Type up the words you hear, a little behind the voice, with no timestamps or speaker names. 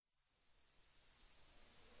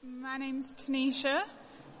My name's Tanisha,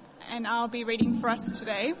 and I'll be reading for us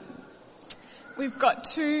today. We've got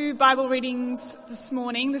two Bible readings this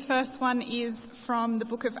morning. The first one is from the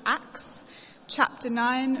book of Acts, chapter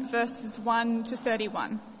 9, verses 1 to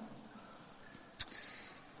 31.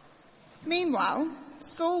 Meanwhile,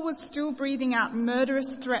 Saul was still breathing out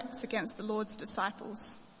murderous threats against the Lord's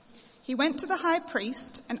disciples. He went to the high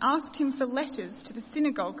priest and asked him for letters to the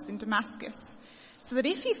synagogues in Damascus, so that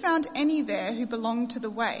if he found any there who belonged to the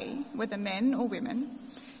way, whether men or women,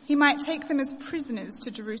 he might take them as prisoners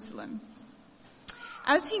to Jerusalem.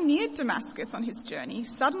 As he neared Damascus on his journey,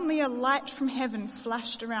 suddenly a light from heaven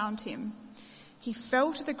flashed around him. He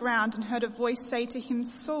fell to the ground and heard a voice say to him,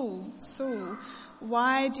 "Saul, Saul,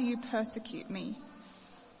 why do you persecute me?"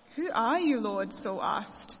 "Who are you, Lord?" Saul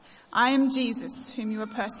asked. "I am Jesus, whom you are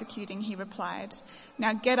persecuting," he replied.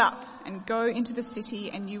 "Now get up and go into the city,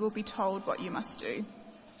 and you will be told what you must do."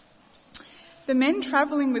 The men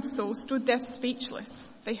travelling with Saul stood there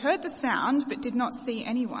speechless. They heard the sound, but did not see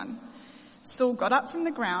anyone. Saul got up from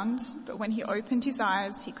the ground, but when he opened his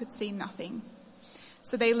eyes, he could see nothing.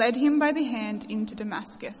 So they led him by the hand into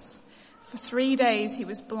Damascus. For 3 days he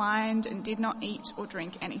was blind and did not eat or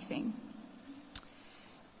drink anything.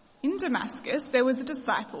 In Damascus there was a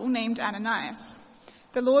disciple named Ananias.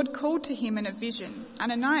 The Lord called to him in a vision,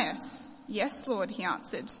 "Ananias." "Yes, Lord," he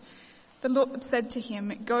answered. The Lord said to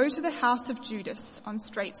him, "Go to the house of Judas on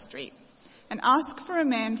Straight Street and ask for a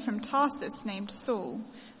man from Tarsus named Saul,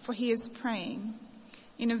 for he is praying.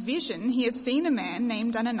 In a vision he has seen a man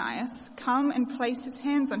named Ananias come and place his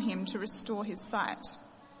hands on him to restore his sight."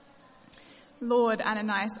 "Lord,"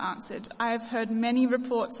 Ananias answered, "I have heard many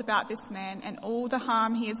reports about this man and all the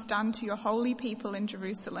harm he has done to your holy people in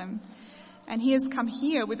Jerusalem. And he has come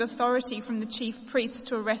here with authority from the chief priests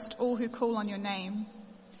to arrest all who call on your name."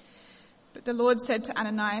 But the Lord said to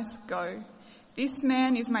Ananias, "Go. This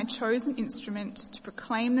man is my chosen instrument to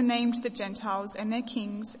proclaim the name to the Gentiles and their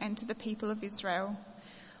kings and to the people of Israel.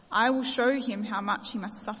 I will show him how much he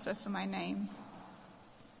must suffer for my name."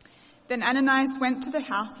 Then Ananias went to the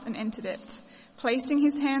house and entered it. Placing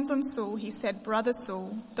his hands on Saul, he said, "Brother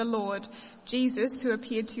Saul, the Lord, Jesus, who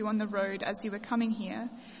appeared to you on the road as you were coming here,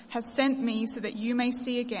 has sent me so that you may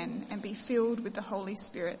see again and be filled with the Holy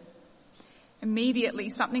Spirit." Immediately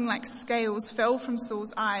something like scales fell from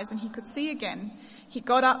Saul's eyes and he could see again. He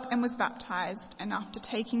got up and was baptized, and after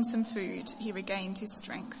taking some food, he regained his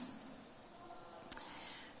strength.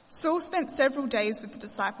 Saul spent several days with the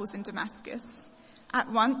disciples in Damascus. At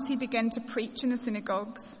once he began to preach in the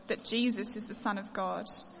synagogues that Jesus is the Son of God.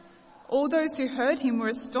 All those who heard him were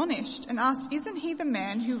astonished and asked, "Isn't he the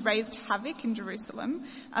man who raised havoc in Jerusalem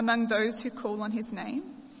among those who call on his name?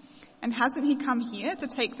 And hasn't he come here to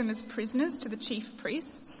take them as prisoners to the chief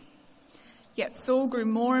priests?" Yet Saul grew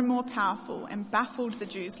more and more powerful and baffled the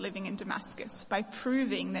Jews living in Damascus by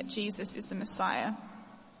proving that Jesus is the Messiah.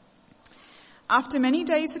 After many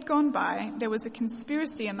days had gone by, there was a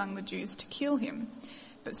conspiracy among the Jews to kill him,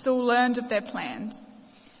 but Saul learned of their plans.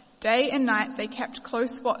 Day and night they kept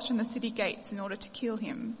close watch on the city gates in order to kill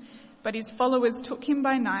him, but his followers took him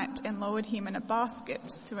by night and lowered him in a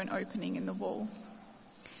basket through an opening in the wall.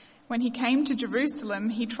 When he came to Jerusalem,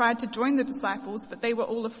 he tried to join the disciples, but they were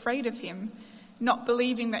all afraid of him, not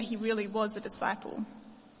believing that he really was a disciple.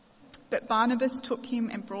 But Barnabas took him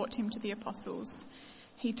and brought him to the apostles.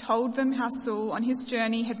 He told them how Saul on his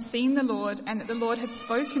journey had seen the Lord and that the Lord had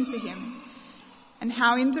spoken to him, and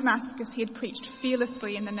how in Damascus he had preached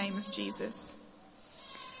fearlessly in the name of Jesus.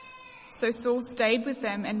 So Saul stayed with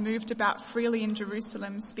them and moved about freely in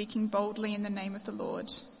Jerusalem, speaking boldly in the name of the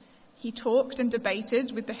Lord. He talked and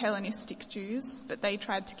debated with the Hellenistic Jews, but they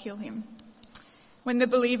tried to kill him. When the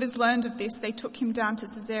believers learned of this, they took him down to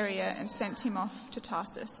Caesarea and sent him off to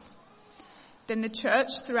Tarsus. Then the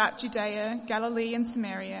church throughout Judea, Galilee and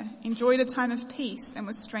Samaria enjoyed a time of peace and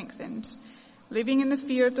was strengthened. Living in the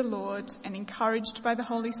fear of the Lord and encouraged by the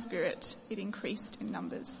Holy Spirit, it increased in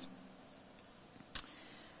numbers.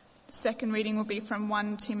 The second reading will be from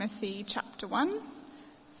 1 Timothy chapter 1,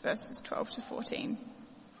 verses 12 to 14.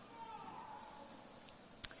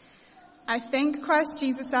 "I thank Christ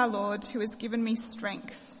Jesus our Lord, who has given me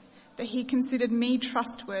strength, that he considered me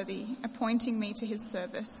trustworthy, appointing me to his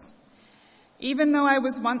service. Even though I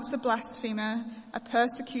was once a blasphemer, a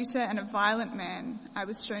persecutor and a violent man, I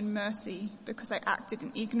was shown mercy because I acted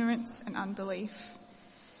in ignorance and unbelief.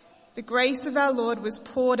 The grace of our Lord was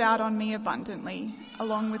poured out on me abundantly,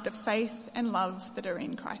 along with the faith and love that are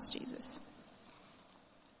in Christ Jesus."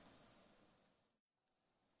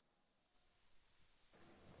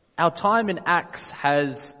 Our time in Acts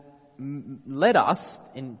has led us,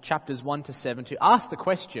 in chapters 1 to 7, to ask the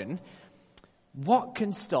question, What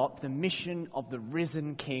can stop the mission of the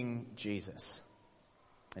risen King Jesus?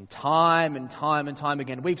 And time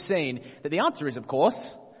again, we've seen that the answer is, of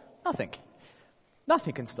course, nothing.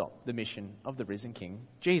 Nothing can stop the mission of the risen King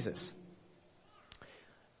Jesus.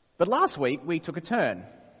 But last week we took a turn.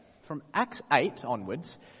 From Acts 8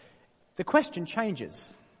 onwards, the question changes.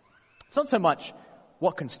 It's not so much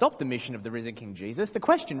what can stop the mission of the risen King Jesus. The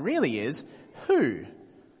question really is, who?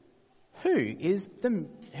 Who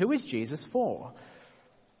is Jesus for?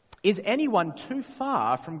 Is anyone too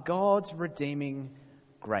far from God's redeeming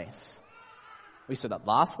grace? We saw that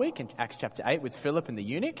last week in Acts chapter 8 with Philip and the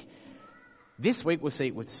eunuch. This week we'll see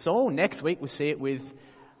it with Saul. Next week we'll see it with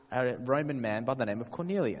a Roman man by the name of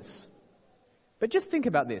Cornelius. But just think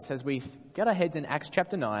about this as we get our heads in Acts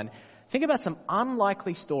chapter 9. Think about some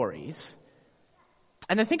unlikely stories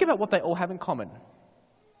and then think about what they all have in common.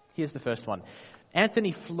 Here's the first one.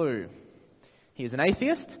 Anthony Flew. He is an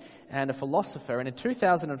atheist and a philosopher, and in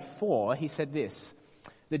 2004 he said this: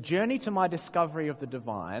 "The journey to my discovery of the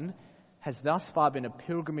divine has thus far been a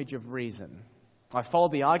pilgrimage of reason. I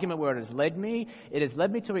followed the argument where it has led me. It has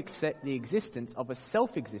led me to accept the existence of a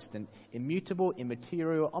self-existent, immutable,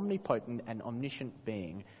 immaterial, omnipotent, and omniscient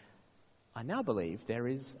being. I now believe there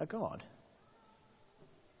is a God."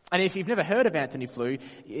 And if you've never heard of Anthony Flew,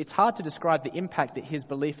 it's hard to describe the impact that his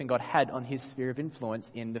belief in God had on his sphere of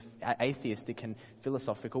influence in the atheistic and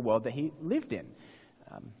philosophical world that he lived in.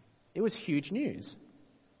 It was huge news.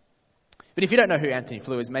 But if you don't know who Anthony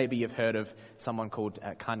Flew is, maybe you've heard of someone called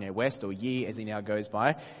Kanye West, or Ye as he now goes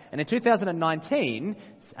by. And in 2019,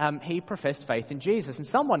 he professed faith in Jesus. And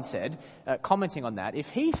someone said, commenting on that, if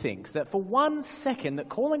he thinks that for 1 second that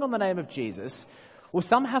calling on the name of Jesus will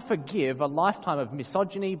somehow forgive a lifetime of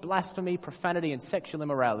misogyny, blasphemy, profanity, and sexual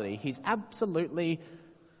immorality, he's absolutely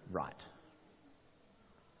right.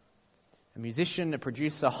 A musician, a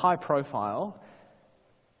producer, high profile,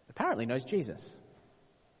 apparently knows Jesus.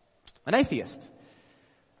 An atheist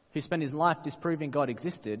who spent his life disproving God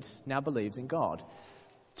existed now believes in God.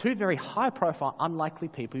 Two very high-profile, unlikely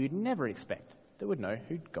people you'd never expect that would know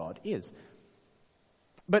who God is.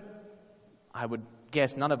 But I would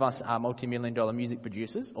guess none of us are multi-million-dollar music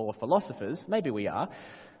producers or philosophers. Maybe we are.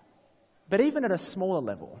 But even at a smaller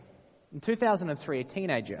level, in 2003, a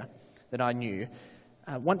teenager that I knew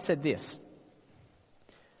once said this: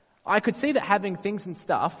 "I could see that having things and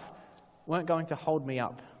stuff weren't going to hold me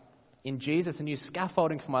up. In Jesus, a new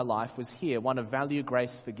scaffolding for my life was here, one of value,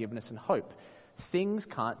 grace, forgiveness, and hope. Things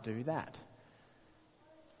can't do that."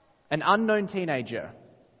 An unknown teenager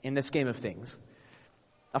in the scheme of things,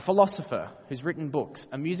 a philosopher who's written books,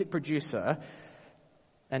 a music producer,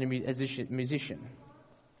 and a musician.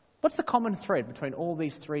 What's the common thread between all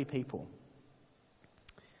these three people?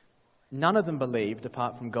 None of them believed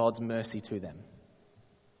apart from God's mercy to them.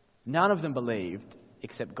 None of them believed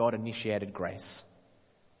except God initiated grace.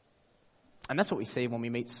 And that's what we see when we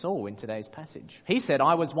meet Saul in today's passage. He said,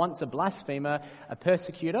 "I was once a blasphemer, a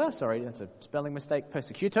persecutor," sorry, that's a spelling mistake,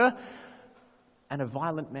 persecutor, "and a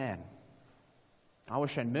violent man. I was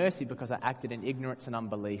shown mercy because I acted in ignorance and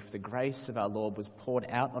unbelief. The grace of our Lord was poured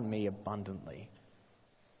out on me abundantly."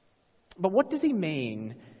 But what does he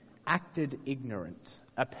mean, acted ignorant,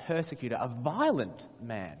 a persecutor, a violent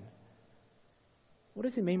man? What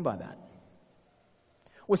does he mean by that?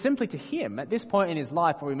 Well, simply to him, at this point in his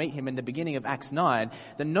life, when we meet him in the beginning of Acts 9,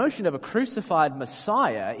 the notion of a crucified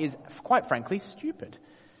Messiah is, quite frankly, stupid.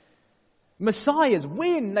 Messiahs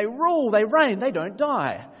win, they rule, they reign, they don't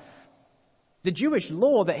die. The Jewish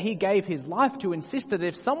law that he gave his life to insisted that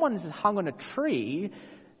if someone is hung on a tree,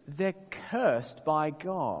 they're cursed by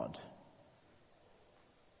God.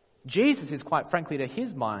 Jesus is, quite frankly, to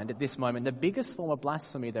his mind at this moment, the biggest form of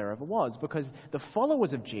blasphemy there ever was, because the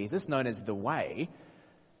followers of Jesus, known as the Way,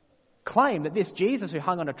 claim that this Jesus who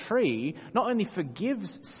hung on a tree not only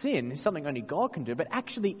forgives sin, something only God can do, but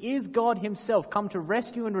actually is God himself come to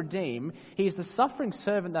rescue and redeem. He is the suffering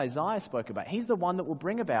servant that Isaiah spoke about. He's the one that will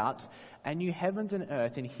bring about a new heavens and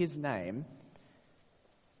earth in his name.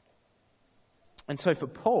 And so for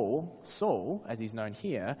Paul, Saul, as he's known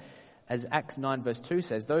here, as Acts 9 verse 2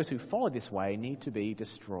 says, those who follow this way need to be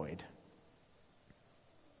destroyed.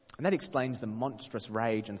 And that explains the monstrous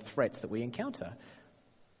rage and threats that we encounter.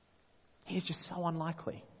 He is just so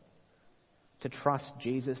unlikely to trust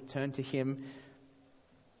Jesus, turn to him.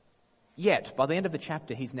 Yet, by the end of the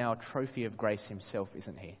chapter, he's now a trophy of grace himself,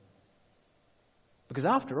 isn't he? Because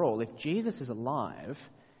after all, if Jesus is alive,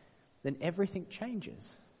 then everything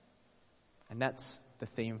changes. And that's the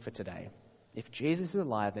theme for today. If Jesus is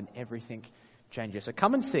alive, then everything change you. So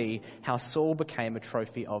come and see how Saul became a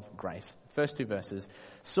trophy of grace. First 2 verses.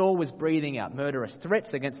 Saul was breathing out murderous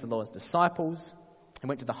threats against the Lord's disciples. He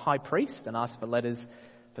went to the high priest and asked for letters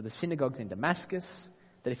for the synagogues in Damascus,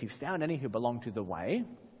 that if he found any who belonged to the way,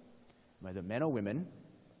 whether men or women,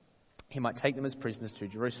 he might take them as prisoners to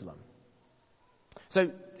Jerusalem.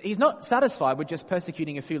 So he's not satisfied with just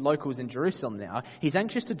persecuting a few locals in Jerusalem now. He's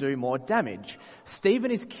anxious to do more damage.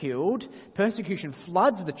 Stephen is killed, persecution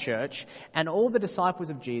floods the church, and all the disciples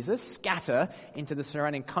of Jesus scatter into the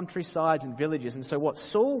surrounding countrysides and villages. And so what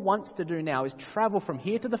Saul wants to do now is travel from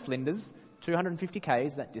here to the Flinders, 250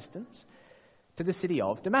 k's, that distance, to the city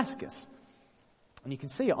of Damascus. And you can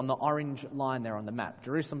see it on the orange line there on the map.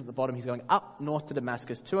 Jerusalem's at the bottom. He's going up north to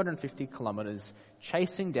Damascus, 250 kilometers,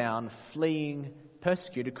 chasing down, fleeing,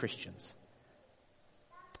 persecuted Christians.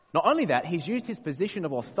 Not only that, he's used his position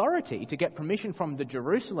of authority to get permission from the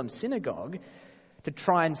Jerusalem synagogue to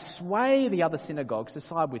try and sway the other synagogues to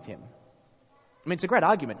side with him. I mean, it's a great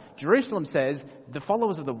argument. Jerusalem says the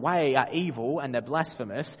followers of the way are evil and they're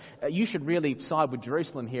blasphemous. You should really side with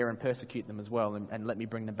Jerusalem here and persecute them as well and let me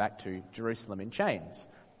bring them back to Jerusalem in chains.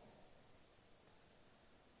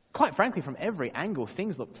 Quite frankly, from every angle,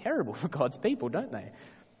 things look terrible for God's people, don't they?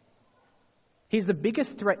 He's the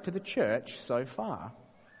biggest threat to the church so far.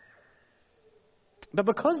 But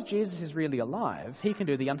because Jesus is really alive, he can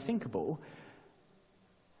do the unthinkable.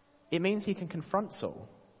 It means he can confront Saul.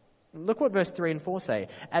 Look what verse 3 and 4 say.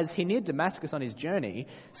 As he neared Damascus on his journey,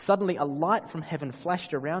 suddenly a light from heaven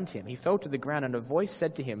flashed around him. He fell to the ground and a voice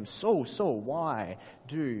said to him, Saul, Saul, why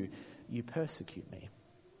do you persecute me?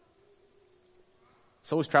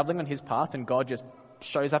 Saul was traveling on his path and God just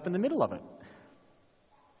shows up in the middle of it.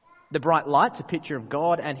 The bright light's a picture of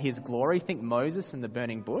God and his glory. Think Moses and the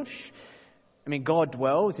burning bush. I mean, God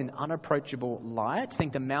dwells in unapproachable light.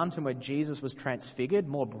 Think the mountain where Jesus was transfigured,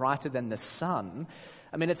 more brighter than the sun.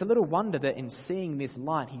 I mean, it's a little wonder that in seeing this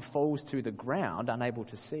light, he falls to the ground, unable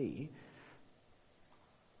to see.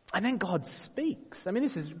 And then God speaks. I mean,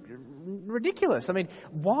 this is ridiculous. I mean,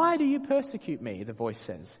 why do you persecute me? The voice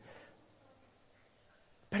says.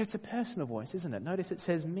 But it's a personal voice, isn't it? Notice it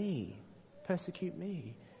says me. Persecute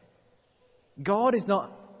me. God is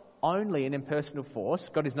not only an impersonal force.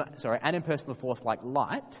 God is not, an impersonal force like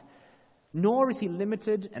light, nor is he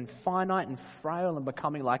limited and finite and frail and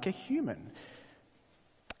becoming like a human.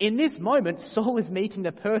 In this moment, Saul is meeting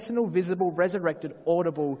the personal, visible, resurrected,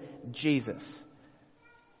 audible Jesus.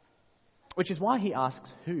 Which is why he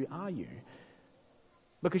asks, who are you?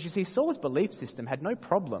 Because you see, Saul's belief system had no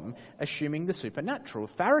problem assuming the supernatural.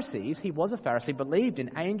 Pharisees, he was a Pharisee, believed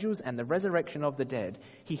in angels and the resurrection of the dead.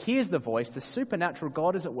 He hears the voice, the supernatural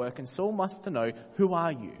God is at work, and Saul wants to know, who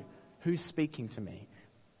are you? Who's speaking to me?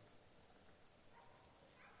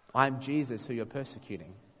 I am Jesus who you're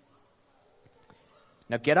persecuting.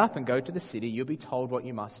 Now get up and go to the city, you'll be told what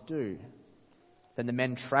you must do. Then the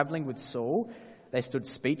men traveling with Saul, they stood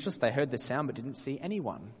speechless, they heard the sound but didn't see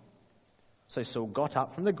anyone. So Saul got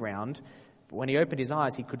up from the ground, but when he opened his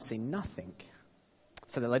eyes, he could see nothing.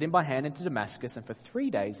 So they led him by hand into Damascus, and for 3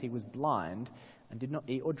 days he was blind and did not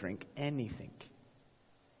eat or drink anything.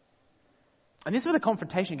 And this is where the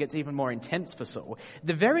confrontation gets even more intense for Saul.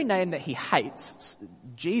 The very name that he hates,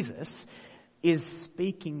 Jesus, is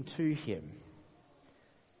speaking to him.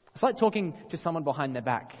 It's like talking to someone behind their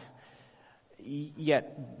back,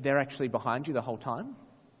 yet they're actually behind you the whole time.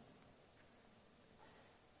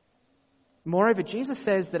 Moreover, Jesus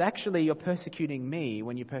says that actually you're persecuting me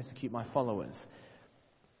when you persecute my followers.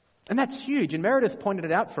 And that's huge, and Meredith pointed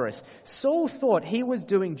it out for us. Saul thought he was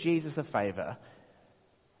doing Jesus a favor,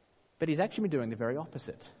 but he's actually been doing the very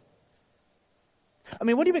opposite. I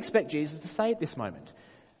mean, what do you expect Jesus to say at this moment?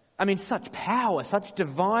 I mean, such power, such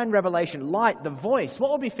divine revelation, light, the voice.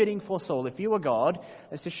 What would be fitting for Saul if you were God,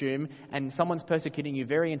 let's assume, and someone's persecuting you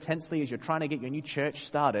very intensely as you're trying to get your new church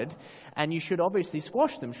started, and you should obviously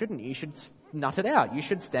squash them, shouldn't you? You should nut it out. You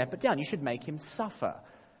should stamp it down. You should make him suffer.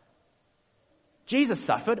 Jesus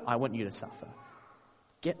suffered. I want you to suffer.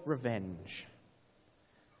 Get revenge.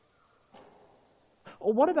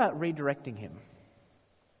 Or what about redirecting him?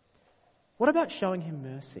 What about showing him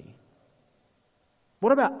mercy?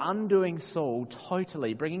 What about undoing Saul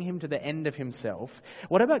totally, bringing him to the end of himself?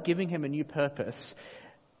 What about giving him a new purpose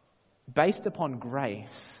based upon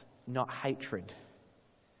grace, not hatred?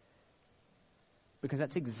 Because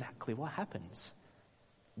that's exactly what happens.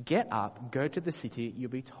 Get up, go to the city, you'll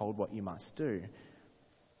be told what you must do.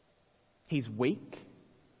 He's weak.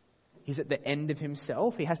 He's at the end of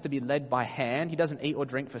himself. He has to be led by hand. He doesn't eat or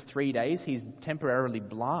drink for 3 days. He's temporarily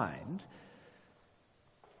blind.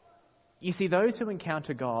 You see, those who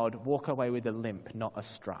encounter God walk away with a limp, not a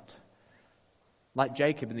strut. like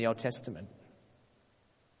Jacob in the Old Testament.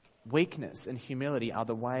 Weakness and humility are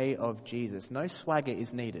the way of Jesus. No swagger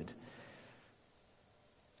is needed.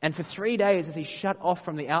 And for 3 days, as he's shut off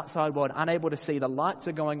from the outside world, unable to see, the lights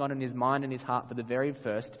are going on in his mind and his heart for the very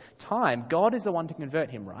first time. God is the one to convert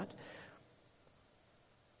him, right?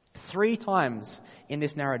 3 times in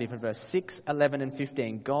this narrative, in verse 6, 11, and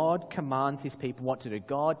 15, God commands his people what to do.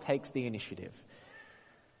 God takes the initiative.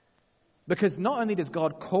 Because not only does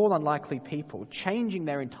God call unlikely people, changing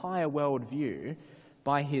their entire worldview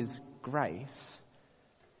by his grace,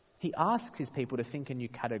 he asks his people to think in new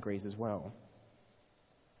categories as well.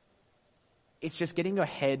 It's just getting your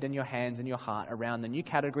head and your hands and your heart around the new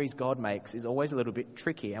categories God makes is always a little bit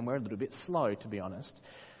tricky, and we're a little bit slow, to be honest.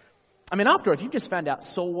 I mean, after all, if you just found out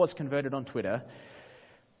Saul was converted on Twitter,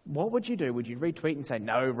 what would you do? Would you retweet and say,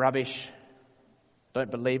 no, rubbish,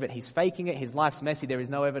 don't believe it, he's faking it, his life's messy, there is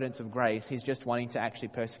no evidence of grace, he's just wanting to actually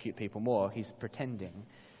persecute people more, he's pretending?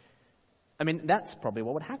 I mean, that's probably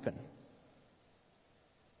what would happen.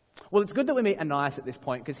 Well, it's good that we meet Ananias at this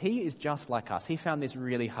point, because he is just like us. He found this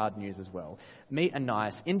really hard news as well. Meet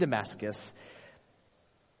Ananias in Damascus,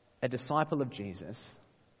 a disciple of Jesus.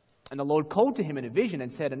 And the Lord called to him in a vision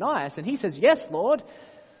and said, Ananias, and he says, yes, Lord.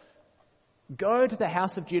 Go to the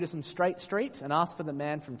house of Judas on Straight Street and ask for the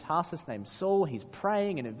man from Tarsus named Saul. He's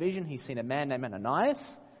praying in a vision. He's seen a man named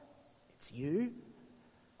Ananias. It's you.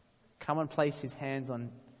 Come and place his hands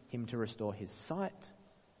on him to restore his sight.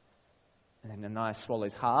 And then Ananias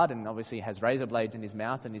swallows hard and obviously has razor blades in his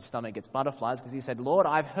mouth and his stomach gets butterflies because he said, Lord,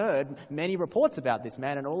 I've heard many reports about this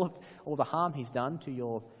man and all the harm he's done to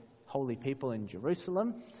your holy people in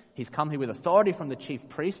Jerusalem. He's come here with authority from the chief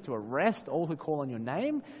priest to arrest all who call on your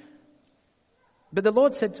name. But the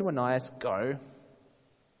Lord said to Ananias, go.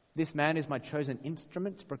 This man is my chosen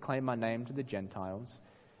instrument to proclaim my name to the Gentiles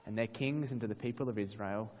and their kings and to the people of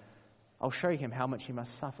Israel. I'll show him how much he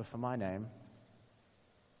must suffer for my name.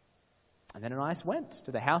 And then Ananias went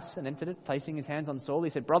to the house and entered it, placing his hands on Saul. He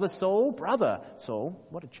said, brother Saul,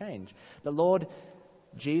 what a change. The Lord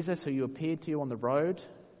Jesus, who you appeared to you on the road,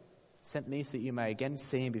 sent me so that you may again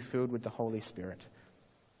see and be filled with the Holy Spirit.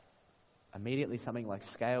 Immediately something like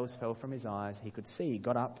scales fell from his eyes. He could see,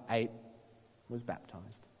 got up, ate, was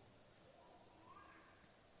baptized.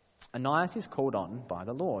 Ananias is called on by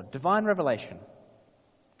the Lord. Divine revelation.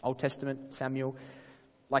 Old Testament, Samuel,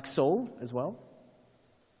 like Saul as well.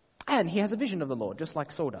 And he has a vision of the Lord, just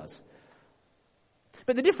like Saul does.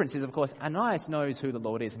 But the difference is, of course, Ananias knows who the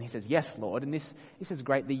Lord is, and he says, yes, Lord. And this is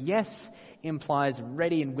great. The yes implies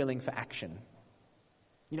ready and willing for action.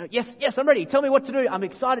 You know, yes, I'm ready. Tell me what to do. I'm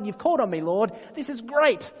excited. You've called on me, Lord. This is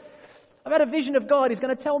great. I've had a vision of God. He's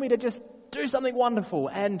going to tell me to just do something wonderful,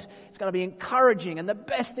 and it's going to be encouraging and the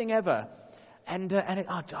best thing ever.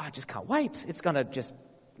 I just can't wait. It's going to just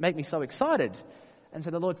make me so excited. And so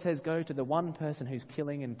the Lord says, go to the one person who's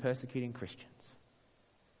killing and persecuting Christians.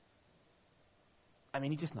 I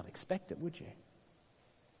mean, you'd just not expect it, would you?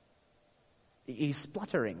 He's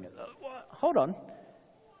spluttering. Hold on.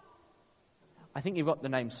 I think you've got the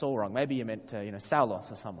name Saul wrong. Maybe you meant, Saulos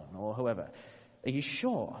or someone or whoever. Are you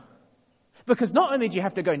sure? Because not only do you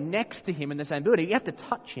have to go next to him in the same building, you have to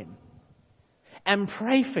touch him and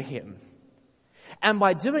pray for him. And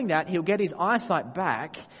by doing that, he'll get his eyesight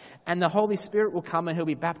back and the Holy Spirit will come and he'll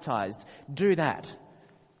be baptized. Do that.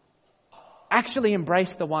 Actually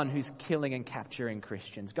embrace the one who's killing and capturing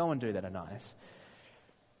Christians. Go and do that, Ananias.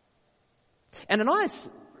 And Ananias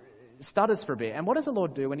stutters for a bit. And what does the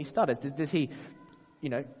Lord do when he stutters? Does he,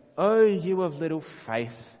 oh, you of little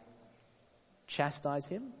faith, chastise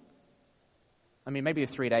him? I mean, maybe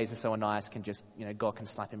 3 days or so Ananias can just, God can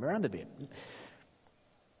slap him around a bit.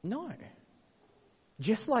 No.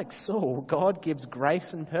 Just like Saul, God gives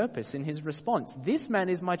grace and purpose in his response. This man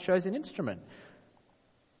is my chosen instrument.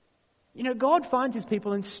 God finds his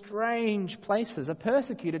people in strange places, are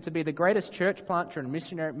persecuted to be the greatest church planter and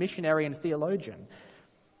missionary and theologian.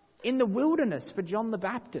 In the wilderness for John the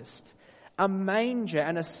Baptist, a manger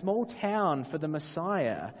and a small town for the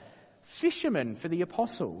Messiah, fishermen for the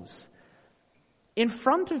apostles. In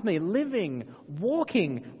front of me, living,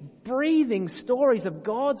 walking, breathing stories of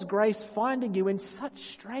God's grace finding you in such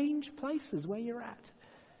strange places where you're at.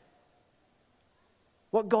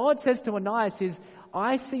 What God says to Ananias is,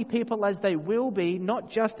 I see people as they will be, not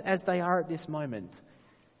just as they are at this moment.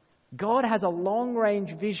 God has a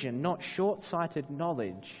long-range vision, not short-sighted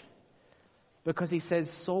knowledge, because he says,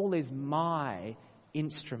 Saul is my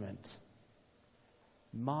instrument.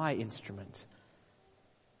 My instrument.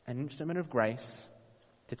 An instrument of grace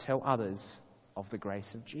to tell others of the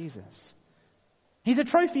grace of Jesus. He's a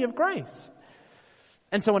trophy of grace.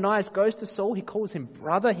 And so Ananias goes to Saul, he calls him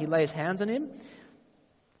brother, he lays hands on him.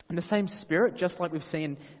 And the same Spirit, just like we've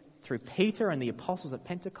seen through Peter and the apostles at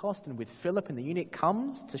Pentecost and with Philip and the eunuch,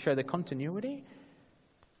 comes to show the continuity.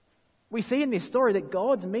 We see in this story that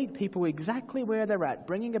God's meet people exactly where they're at,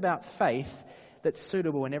 bringing about faith that's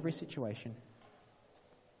suitable in every situation.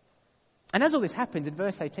 And as all this happens, in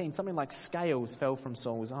verse 18, something like scales fell from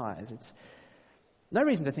Saul's eyes. It's no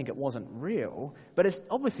reason to think it wasn't real, but it's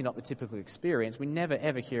obviously not the typical experience. We never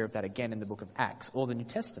ever hear of that again in the book of Acts or the New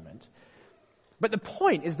Testament. But the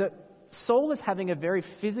point is that Saul is having a very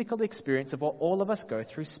physical experience of what all of us go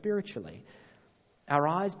through spiritually. Our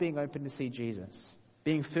eyes being open to see Jesus,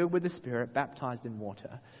 being filled with the Spirit, baptized in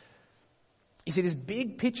water. You see, this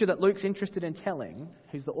big picture that Luke's interested in telling,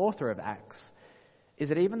 who's the author of Acts, is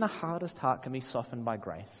that even the hardest heart can be softened by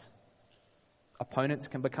grace. Opponents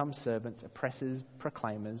can become servants, oppressors,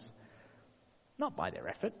 proclaimers, not by their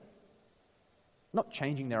effort, not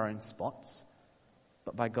changing their own spots,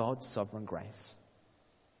 but by God's sovereign grace.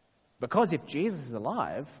 Because if Jesus is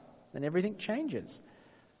alive, then everything changes.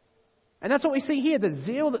 And that's what we see here. The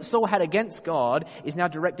zeal that Saul had against God is now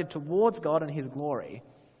directed towards God and his glory.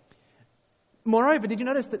 Moreover, did you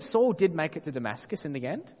notice that Saul did make it to Damascus in the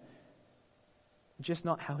end? Just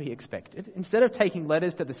not how he expected. Instead of taking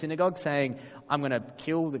letters to the synagogue saying, I'm going to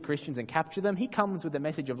kill the Christians and capture them, he comes with the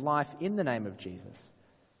message of life in the name of Jesus.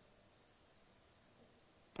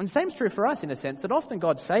 And the same is true for us in a sense, that often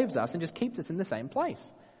God saves us and just keeps us in the same place.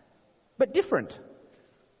 But different.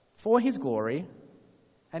 For his glory,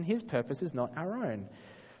 and his purpose is not our own.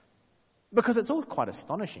 Because it's all quite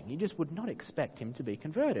astonishing. You just would not expect him to be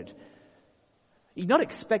converted. You'd not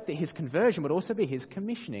expect that his conversion would also be his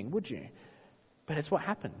commissioning, would you? But it's what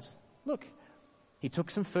happens. Look, he took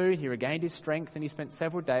some food, he regained his strength, and he spent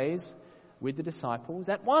several days with the disciples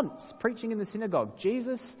at once, preaching in the synagogue.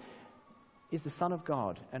 Jesus is the Son of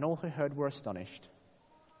God, and all who heard were astonished.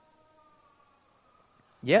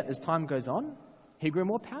 Yet, as time goes on, he grew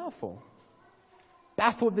more powerful.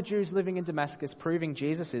 Baffled the Jews living in Damascus, proving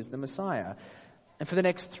Jesus is the Messiah. And for the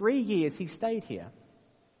next 3 years, he stayed here.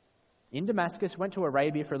 In Damascus, went to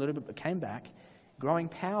Arabia for a little bit, but came back, growing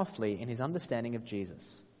powerfully in his understanding of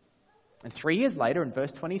Jesus. And 3 years later, in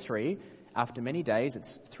verse 23, after many days,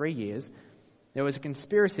 it's 3 years, there was a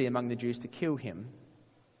conspiracy among the Jews to kill him.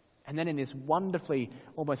 And then in this wonderfully,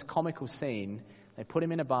 almost comical scene, they put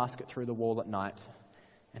him in a basket through the wall at night,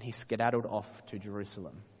 and he skedaddled off to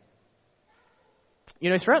Jerusalem.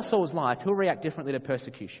 You know, throughout Saul's life, he'll react differently to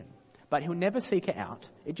persecution, but he'll never seek it out.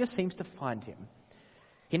 It just seems to find him.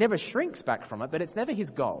 He never shrinks back from it, but it's never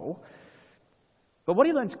his goal. But what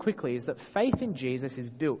he learns quickly is that faith in Jesus is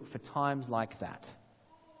built for times like that.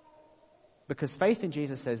 Because faith in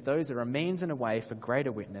Jesus says those are a means and a way for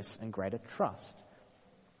greater witness and greater trust.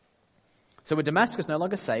 So with Damascus no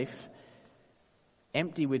longer safe,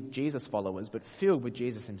 empty with Jesus followers, but filled with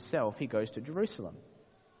Jesus himself, he goes to Jerusalem.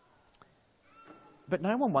 But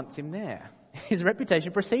no one wants him there. His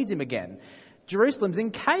reputation precedes him again. Jerusalem's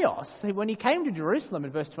in chaos. When he came to Jerusalem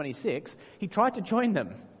in verse 26, he tried to join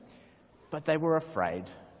them, but they were afraid.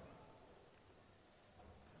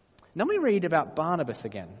 Then we read about Barnabas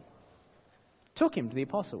again. Took him to the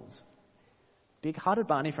apostles. Big-hearted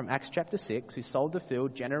Barney from Acts chapter 6, who sold the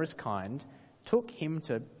field, generous, kind, took him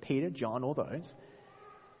to Peter, John, all those.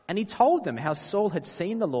 And he told them how Saul had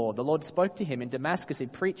seen the Lord. The Lord spoke to him in Damascus. He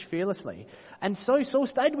preached fearlessly. And so Saul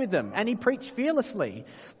stayed with them, and he preached fearlessly.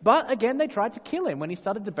 But again, they tried to kill him when he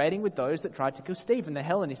started debating with those that tried to kill Stephen, the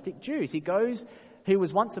Hellenistic Jews. He goes, who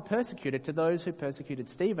was once a persecutor, to those who persecuted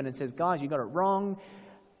Stephen and says, guys, you got it wrong.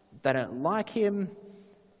 They don't like him.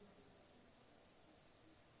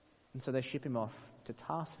 And so they ship him off to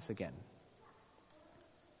Tarsus again.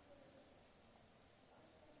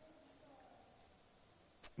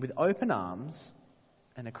 With open arms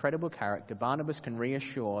and a credible character, Barnabas can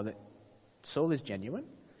reassure that Saul is genuine,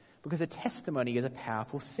 because a testimony is a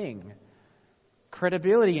powerful thing.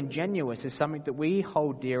 Credibility and genuineness is something that we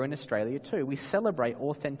hold dear in Australia too. We celebrate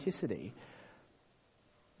authenticity.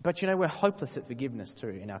 But you know, we're hopeless at forgiveness too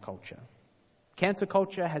in our culture. Cancel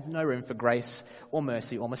culture has no room for grace or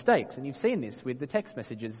mercy or mistakes. And you've seen this with the text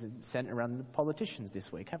messages sent around the politicians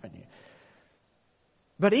this week, haven't you?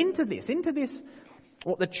 But into this,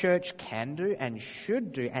 what the church can do and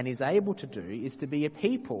should do and is able to do is to be a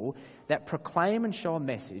people that proclaim and show a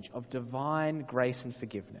message of divine grace and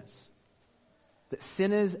forgiveness. That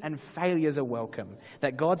sinners and failures are welcome.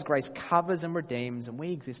 That God's grace covers and redeems, and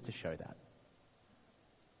we exist to show that.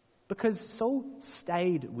 Because Saul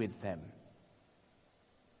stayed with them.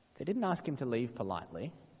 They didn't ask him to leave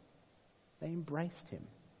politely. They embraced him.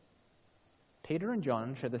 Peter and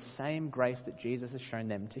John show the same grace that Jesus has shown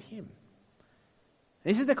them to him.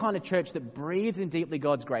 This is the kind of church that breathes in deeply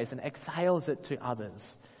God's grace and exhales it to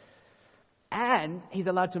others. And he's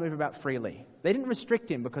allowed to move about freely. They didn't restrict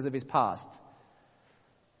him because of his past.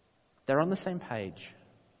 They're on the same page,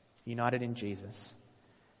 united in Jesus.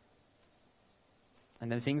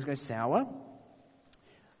 And then things go sour.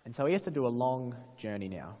 And so he has to do a long journey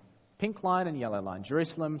now. Pink line and yellow line,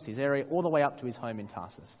 Jerusalem, Caesarea, all the way up to his home in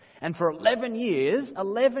Tarsus. And for 11 years,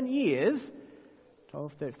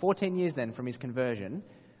 12, 13, 14 years then from his conversion,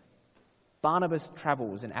 Barnabas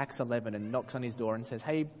travels in Acts 11 and knocks on his door and says,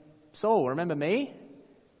 "Hey, Saul, remember me?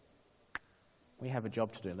 We have a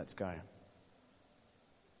job to do, let's go."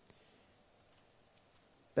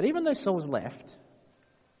 But even though Saul's left,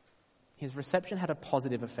 his reception had a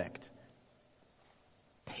positive effect.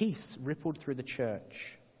 Peace rippled through the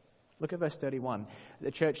church. Look at verse 31. The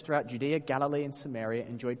church throughout Judea, Galilee, and Samaria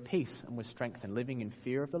enjoyed peace and was strengthened, living in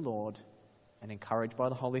fear of the Lord, and encouraged by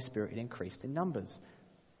the Holy Spirit, it increased in numbers.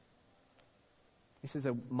 This is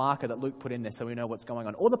a marker that Luke put in there so we know what's going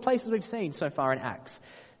on. All the places we've seen so far in Acts,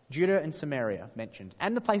 Judah and Samaria mentioned,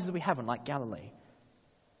 and the places we haven't, like Galilee.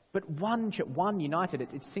 But one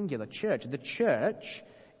united, it's singular church. The church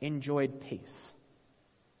enjoyed peace.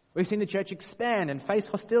 We've seen the church expand and face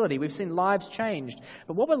hostility. We've seen lives changed.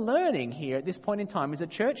 But what we're learning here at this point in time is the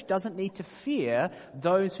church doesn't need to fear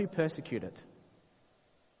those who persecute it.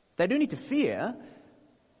 They do need to fear,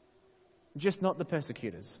 just not the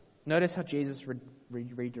persecutors. Notice how Jesus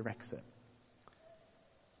redirects it.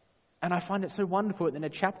 And I find it so wonderful that in a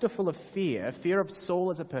chapter full of fear of Saul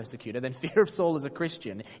as a persecutor, then fear of Saul as a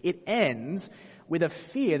Christian, it ends with a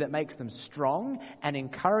fear that makes them strong and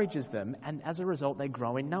encourages them, and as a result they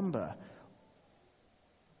grow in number.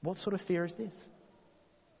 What sort of fear is this?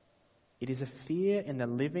 It is a fear in the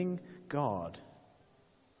living God,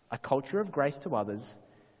 a culture of grace to others,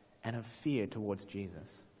 and of fear towards Jesus.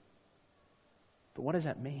 But what does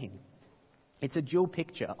that mean? It's a dual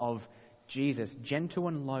picture of Jesus, gentle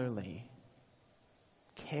and lowly,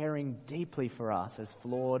 caring deeply for us as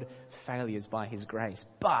flawed failures by his grace.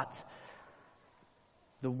 But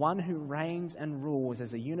the one who reigns and rules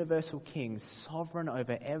as a universal king, sovereign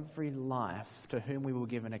over every life to whom we will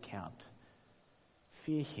give an account.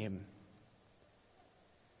 Fear him.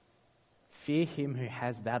 Fear him who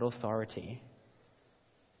has that authority.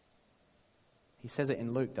 He says it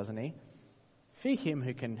in Luke, doesn't he? Fear him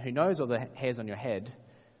who knows all the hairs on your head.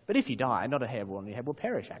 But if you die, not a hair on your head will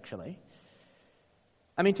perish, actually.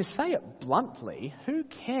 I mean, to say it bluntly, who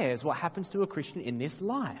cares what happens to a Christian in this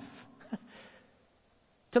life?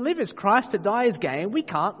 To live is Christ, to die is gain. We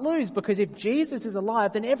can't lose, because if Jesus is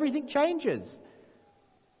alive, then everything changes.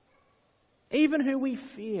 Even who we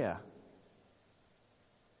fear.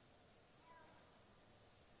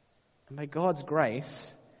 And by God's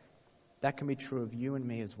grace, that can be true of you and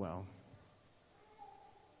me as well.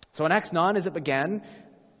 So in Acts 9, as it began,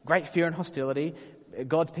 great fear and hostility,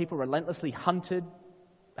 God's people relentlessly hunted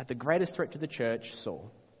at the greatest threat to the church, Saul.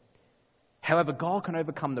 However, God can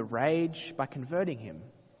overcome the rage by converting him,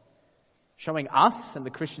 showing us and the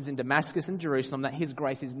Christians in Damascus and Jerusalem that his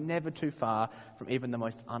grace is never too far from even the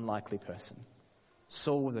most unlikely person.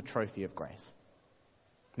 Saul was a trophy of grace.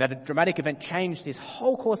 That a dramatic event changed his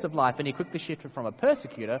whole course of life, and he quickly shifted from a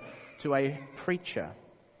persecutor to a preacher.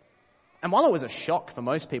 And while it was a shock for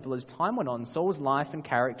most people, as time went on, Saul's life and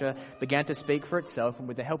character began to speak for itself, and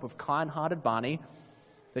with the help of kind-hearted Barney,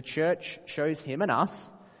 the church shows him and us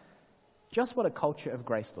just what a culture of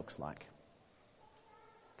grace looks like.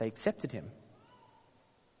 They accepted him,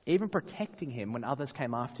 even protecting him when others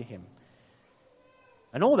came after him.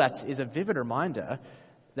 And all that is a vivid reminder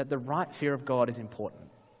that the right fear of God is important.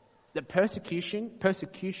 That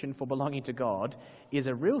persecution for belonging to God is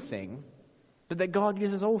a real thing, but that God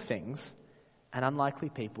uses all things and unlikely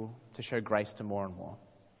people to show grace to more and more.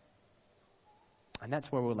 And that's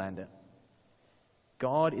where we'll land it.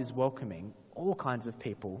 God is welcoming all kinds of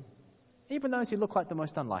people, even those who look like the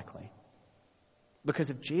most unlikely. Because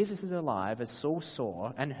if Jesus is alive, as Saul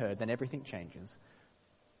saw and heard, then everything changes.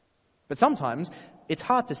 But sometimes it's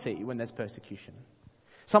hard to see when there's persecution.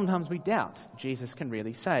 Sometimes we doubt Jesus can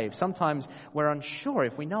really save. Sometimes we're unsure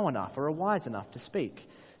if we know enough or are wise enough to speak.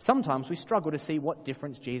 Sometimes we struggle to see what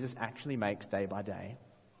difference Jesus actually makes day by day.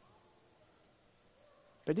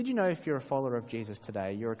 But did you know if you're a follower of Jesus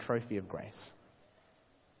today, you're a trophy of grace?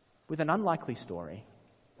 With an unlikely story.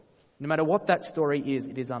 No matter what that story is,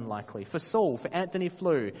 it is unlikely. For Saul, for Anthony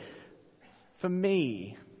Flew, for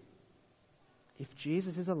me, if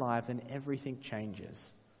Jesus is alive, then everything changes.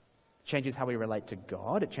 It changes how we relate to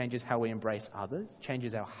God. It changes how we embrace others. It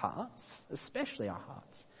changes our hearts, especially our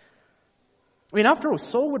hearts. I mean, after all,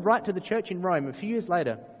 Saul would write to the church in Rome a few years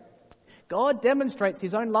later, God demonstrates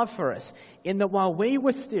his own love for us in that while we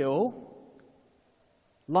were still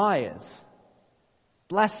liars,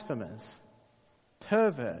 blasphemers,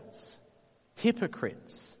 perverts,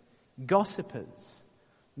 hypocrites, gossipers,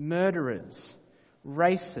 murderers,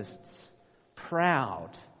 racists,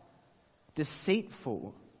 proud,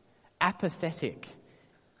 deceitful, apathetic,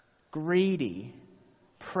 greedy,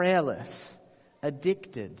 prayerless,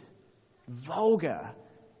 addicted, vulgar,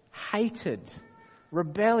 hated,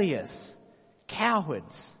 rebellious,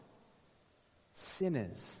 cowards,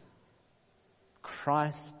 sinners,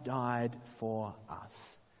 Christ died for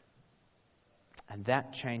us. And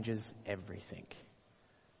that changes everything.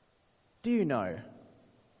 Do you know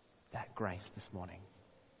that grace this morning?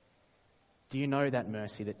 Do you know that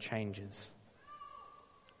mercy that changes?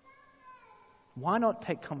 Why not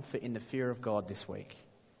take comfort in the fear of God this week?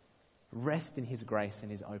 Rest in his grace and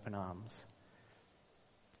his open arms.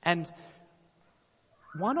 And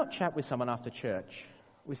why not chat with someone after church,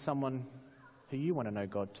 with someone who you want to know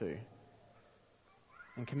God too,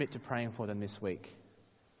 and commit to praying for them this week,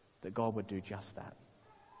 that God would do just that.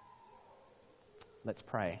 Let's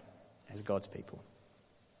pray as God's people.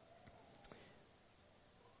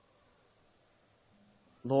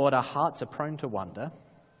 Lord, our hearts are prone to wonder,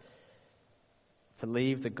 to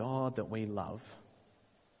leave the God that we love.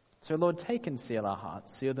 So Lord, take and seal our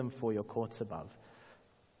hearts, seal them for your courts above.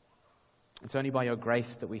 It's only by your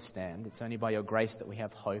grace that we stand. It's only by your grace that we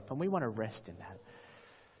have hope, and we want to rest in that.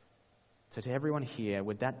 So to everyone here,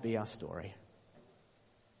 would that be our story?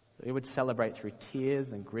 That we would celebrate through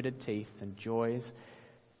tears and gritted teeth and joys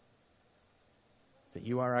that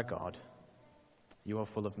you are our God. You are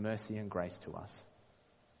full of mercy and grace to us.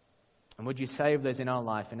 And would you save those in our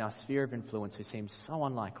life, in our sphere of influence, who seem so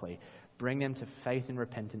unlikely? Bring them to faith and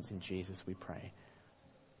repentance in Jesus, we pray.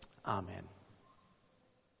 Amen.